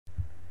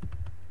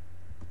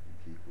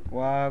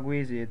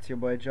Wagweezy, it's your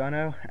boy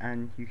Jono,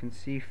 and you can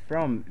see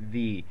from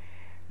the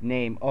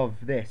name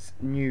of this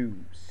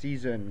new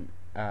season,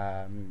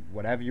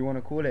 whatever you want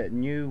to call it,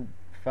 new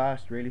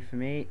first really for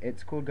me,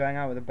 it's called Going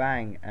Out with a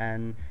Bang.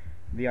 And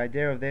the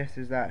idea of this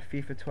is that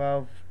FIFA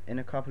 12 in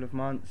a couple of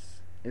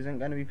months isn't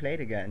going to be played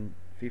again.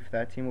 FIFA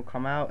 13 will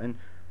come out, and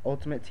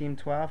Ultimate Team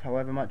 12,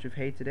 however much you've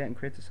hated it and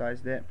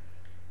criticized it,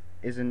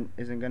 isn't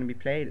going to be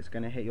played. It's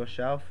going to hit your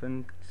shelf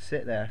and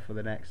sit there for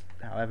the next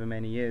however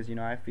many years. You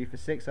know, I have FIFA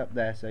 6 up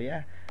there, so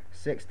yeah,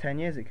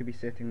 6-10 years it could be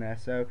sitting there.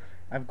 So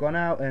I've gone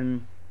out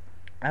and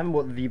I haven't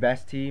bought the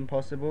best team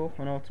possible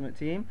on Ultimate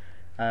Team.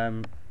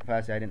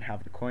 Firstly, I didn't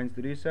have the coins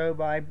to do so,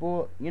 but I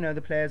bought, you know,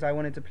 the players I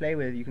wanted to play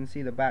with. You can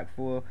see the back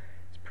four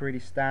is pretty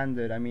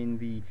standard. I mean,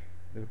 the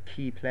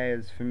key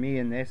players for me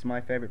in this,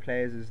 my favorite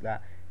players, is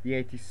that the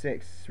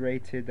 86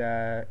 rated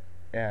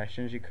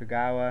Shinji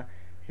Kagawa.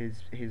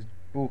 His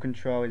ball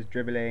control, his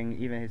dribbling,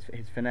 even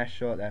his finesse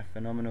shot, they're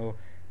phenomenal.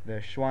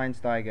 The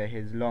Schweinsteiger,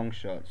 his long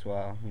shots,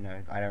 well, you know,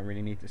 I don't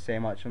really need to say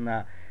much on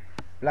that.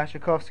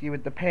 Blaszczykowski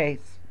with the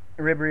pace,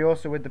 Ribery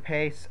also with the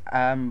pace,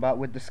 but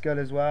with the skill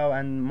as well,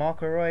 and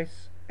Marco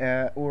Reus,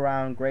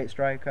 all-round great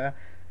striker.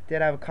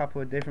 Did have a couple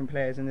of different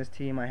players in this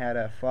team. I had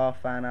a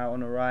Farfan out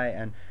on the right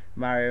and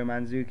Mario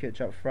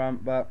Mandzukic up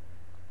front, but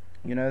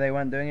you know, they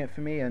weren't doing it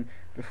for me. And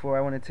before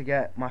I wanted to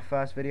get my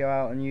first video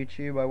out on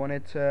YouTube, I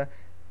wanted to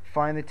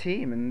find the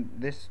team, and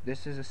this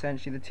is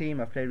essentially the team.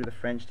 I've played with a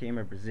French team,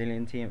 a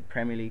Brazilian team, a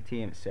Premier League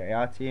team, a Serie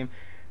A team,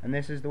 and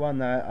this is the one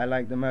that I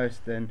like the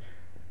most. And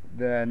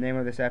the name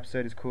of this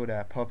episode is called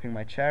Popping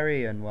My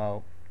Cherry, and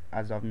well,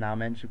 as I've now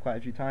mentioned quite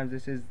a few times,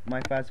 this is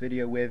my first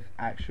video with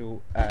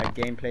actual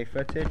gameplay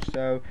footage,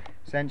 so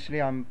essentially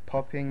I'm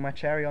popping my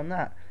cherry on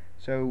that.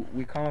 So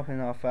we come up in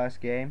our first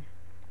game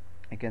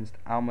against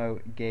Almo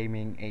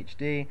Gaming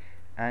HD,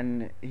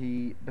 and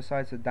he,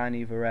 besides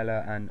Danny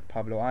Varela and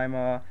Pablo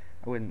Aimar,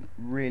 I wouldn't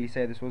really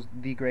say this was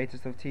the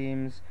greatest of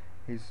teams.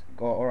 He's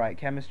got alright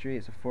chemistry.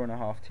 It's a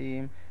 4.5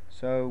 team,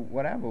 so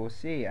whatever, we'll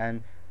see.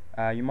 And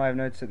you might have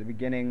noticed at the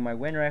beginning my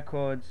win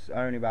records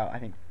are only about, I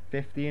think,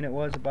 15 it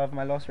was, above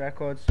my loss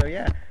records. So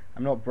yeah,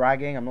 I'm not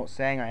bragging, I'm not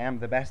saying I am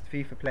the best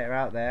FIFA player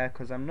out there,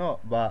 because I'm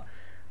not, but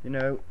you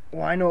know,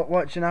 why not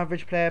watch an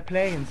average player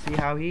play and see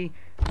how he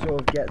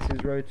sort of gets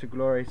his road to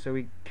glory. So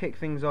we kick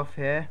things off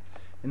here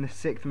in the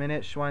 6th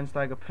minute.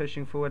 Schweinsteiger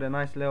pushing forward, a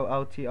nice little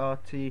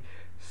LTRT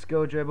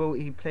skill dribble.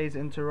 He plays it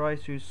into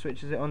Reus, who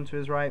switches it onto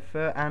his right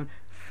foot and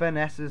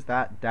finesses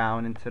that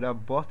down into the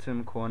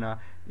bottom corner.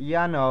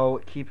 Yeah,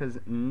 no, keeper's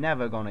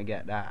never gonna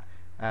get that.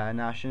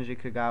 Now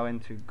Shinji Kagawa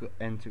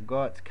into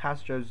Got.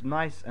 Castro's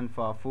nice and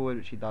far forward,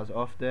 which he does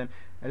often.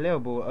 A little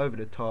ball over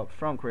the top.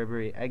 Frank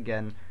Ribery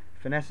again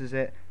finesses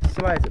it,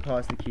 slides it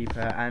past the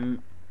keeper.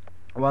 And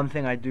one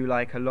thing I do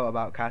like a lot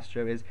about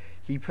Castro is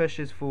he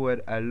pushes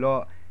forward a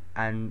lot,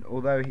 and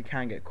although he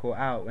can get caught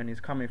out when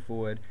he's coming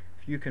forward,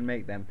 if you can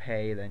make them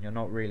pay, then you're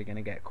not really going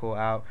to get caught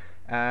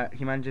out.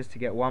 He manages to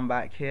get one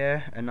back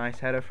here, a nice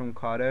header from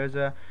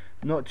Cardoza.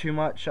 Not too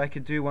much I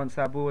could do once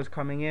that ball was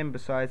coming in,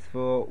 besides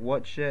for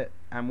watch it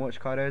and watch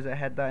Cardoza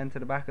head that into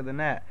the back of the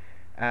net.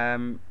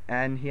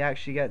 And he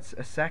actually gets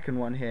a second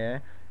one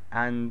here,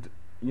 and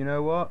you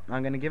know what,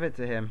 I'm going to give it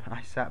to him.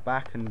 I sat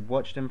back and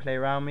watched him play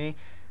around me,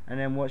 and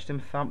then watched him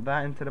thump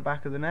that into the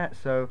back of the net.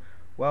 So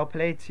well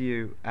played to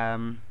you.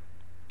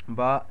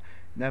 But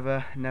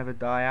never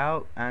die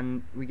out,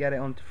 and we get it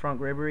onto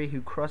Frank Ribery,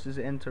 who crosses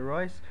it into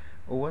Reus.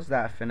 Or was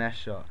that a finesse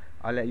shot?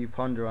 I'll let you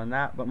ponder on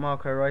that. But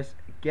Marco Reus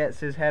gets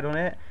his head on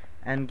it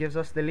and gives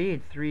us the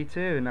lead,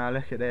 3-2. Now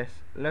look at this,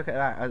 look at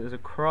that, as a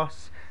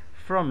cross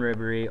from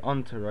Ribery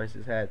onto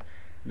Reus's head.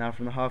 Now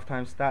from the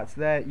halftime stats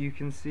there, you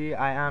can see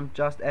I am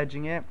just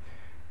edging it.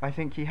 I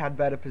think he had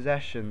better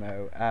possession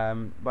though.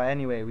 But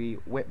anyway, we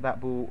whip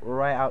that ball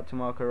right out to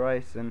Marco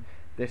Reus, and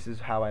this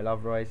is how I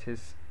love Reus.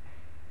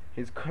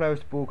 His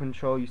close ball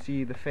control, you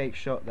see the fake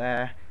shot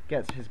there,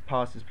 gets his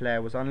past his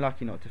player, was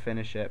unlucky not to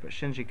finish it, but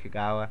Shinji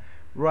Kagawa,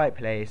 right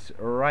place,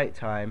 right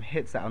time,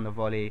 hits that on the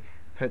volley,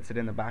 puts it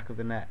in the back of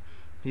the net.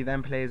 He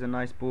then plays a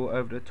nice ball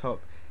over the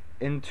top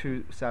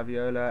into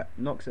Saviola,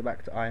 knocks it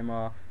back to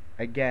Aimar.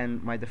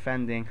 Again, my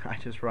defending, I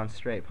just run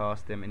straight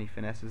past him and he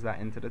finesses that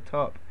into the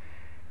top.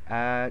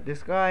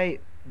 This guy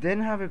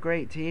didn't have a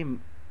great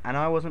team, and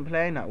I wasn't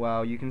playing that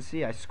well. You can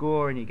see I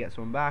score and he gets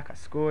one back, I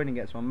score and he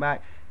gets one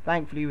back.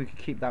 Thankfully we could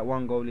keep that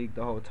 1-goal lead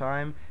the whole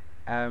time.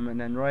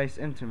 And then Reus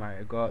into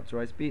Mario Götze.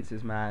 Reus beats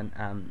his man,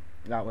 and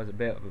that was a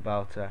bit of a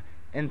belter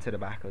into the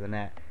back of the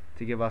net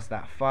to give us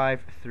that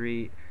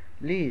 5-3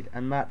 lead,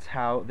 and that's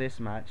how this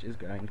match is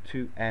going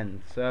to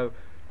end. So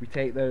we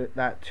take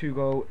that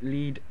 2-goal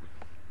lead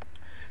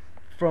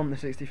from the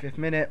 65th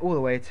minute all the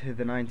way to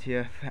the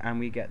 90th, and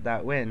we get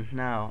that win.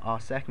 Now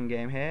our second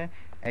game here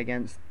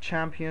against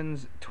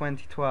Champions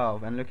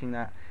 2012, and looking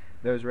at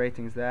those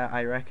ratings there,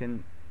 I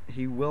reckon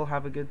he will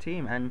have a good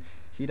team, and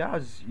he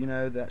does. You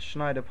know, that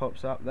Schneider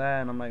pops up there,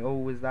 and I'm like,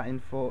 oh, is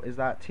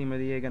that team of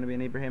the year going to be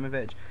an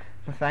Ibrahimovic?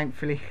 But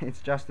thankfully it's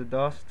just a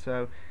Dost,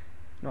 so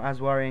not as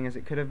worrying as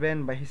it could have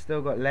been. But he's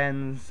still got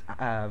Lens,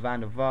 Van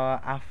der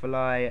Vaart,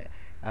 Afellay,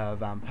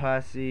 Van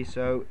Persie.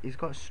 So he's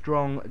got a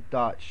strong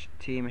Dutch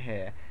team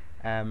here.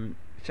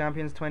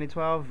 Champions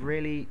 2012,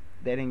 really,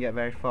 they didn't get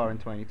very far in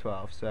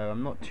 2012, so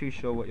I'm not too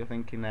sure what you're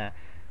thinking there.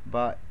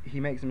 But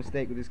he makes a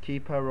mistake with his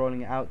keeper,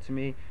 rolling it out to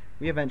me.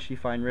 We eventually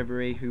find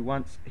Ribery, who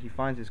once he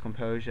finds his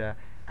composure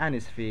and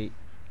his feet,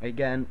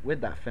 again with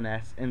that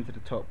finesse into the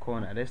top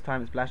corner. This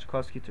time it's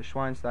Blaszczykowski to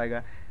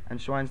Schweinsteiger, and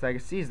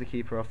Schweinsteiger sees the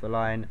keeper off the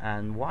line,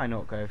 and why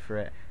not go for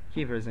it?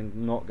 Keeper isn't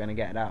not going to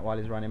get that while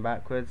he's running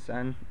backwards,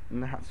 and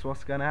that's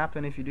what's going to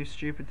happen if you do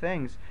stupid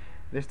things.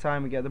 This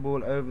time we get the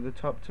ball over the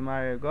top to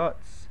Mario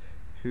Götze,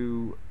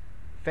 who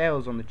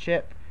fails on the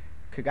chip.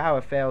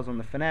 Kagawa fails on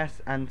the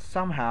finesse, and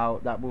somehow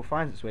that ball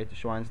finds its way to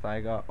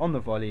Schweinsteiger on the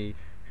volley,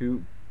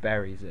 who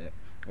buries it.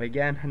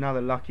 Again, another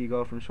lucky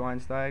goal from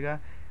Schweinsteiger,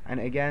 and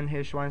again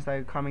here's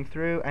Schweinsteiger coming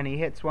through, and he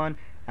hits one,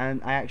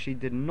 and I actually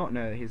did not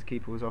know that his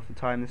keeper was off the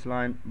time this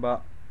line,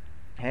 but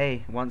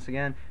hey, once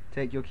again,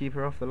 take your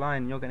keeper off the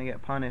line, you're going to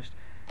get punished.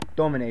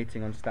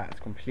 Dominating on stats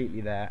completely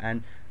there,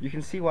 and you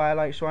can see why I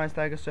like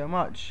Schweinsteiger so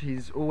much.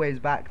 He's always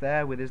back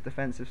there with his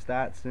defensive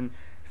stats, and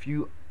if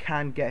you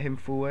can get him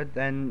forward,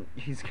 then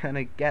he's going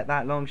to get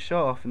that long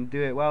shot off and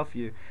do it well for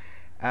you.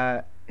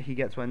 He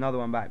gets another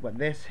one back, but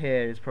this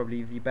here is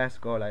probably the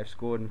best goal I've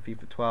scored in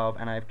FIFA 12,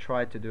 and I've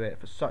tried to do it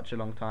for such a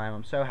long time.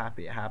 I'm so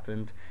happy it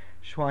happened.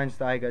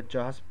 Schweinsteiger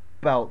just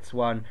belts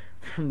one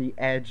from the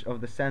edge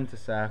of the centre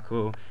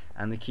circle,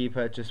 and the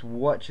keeper just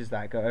watches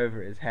that go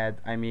over his head.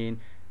 I mean,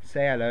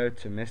 say hello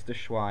to Mr.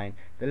 Schwein.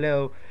 The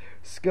little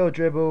skill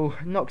dribble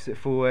knocks it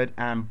forward,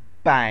 and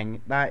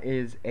bang, that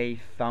is a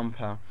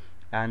thumper.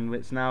 And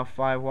it's now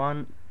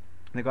 5-1.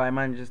 The guy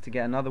manages to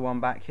get another one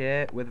back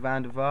here with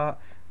Van der Vaart,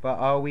 but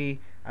are we,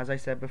 as I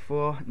said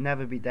before,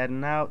 never be dead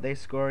and out? They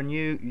score on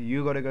you,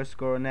 you got to go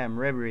score on them.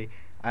 Ribery,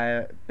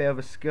 bit of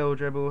a skill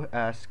dribble,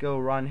 skill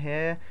run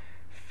here,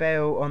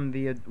 fail on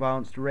the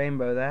advanced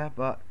rainbow there,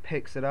 but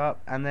picks it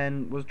up, and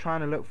then was trying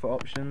to look for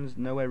options,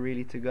 nowhere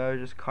really to go,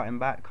 just cutting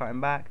back,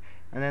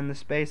 and then the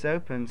space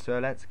opened. So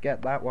let's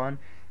get that one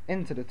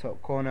into the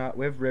top corner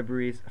with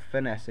Ribery's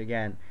finesse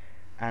again.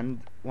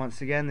 And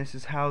once again, this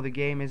is how the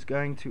game is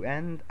going to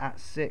end, at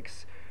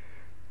 6-2.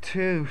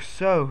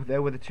 So there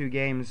were the two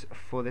games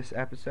for this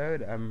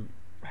episode.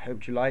 I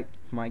hope you liked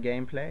my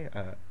gameplay.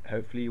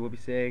 Hopefully you will be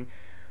seeing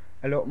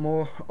a lot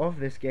more of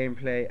this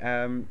gameplay.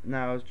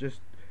 Now,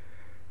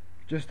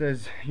 just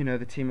as you know,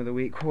 the team of the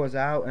week was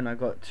out, and I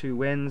got 2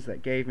 wins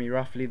that gave me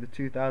roughly the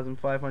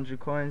 2,500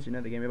 coins. You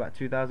know, they gave me about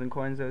 2,000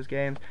 coins those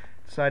games.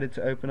 Decided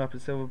to open up a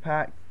silver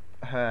pack,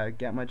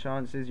 get my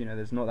chances. You know,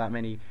 there's not that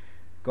many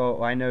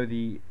gold. I know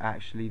the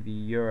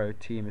Euro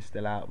team is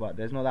still out, but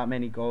there's not that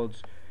many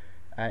golds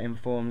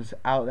informs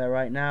out there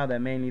right now. They're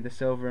mainly the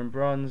silver and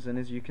bronze, and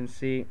as you can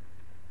see,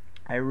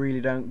 I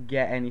really don't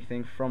get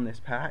anything from this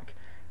pack.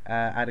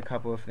 Add a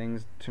couple of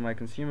things to my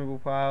consumable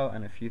pile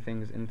and a few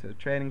things into the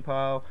trading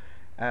pile.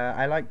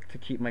 I like to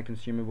keep my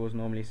consumables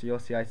normally, so you'll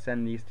see I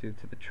send these to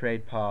the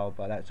trade pile,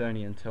 but that's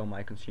only until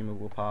my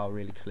consumable pile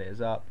really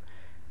clears up.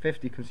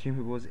 50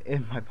 consumables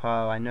in my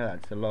pile, I know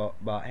that's a lot,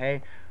 but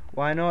hey,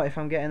 why not? If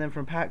I'm getting them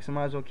from packs, I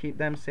might as well keep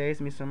them, saves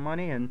me some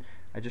money, and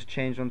I just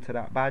changed onto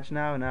that badge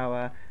now.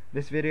 Now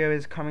this video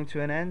is coming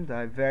to an end.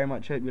 I very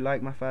much hope you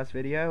liked my first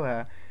video.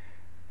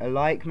 A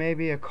like,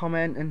 maybe a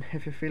comment, and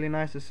if you're feeling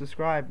nice, a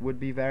subscribe would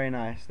be very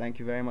nice. Thank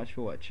you very much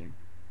for watching.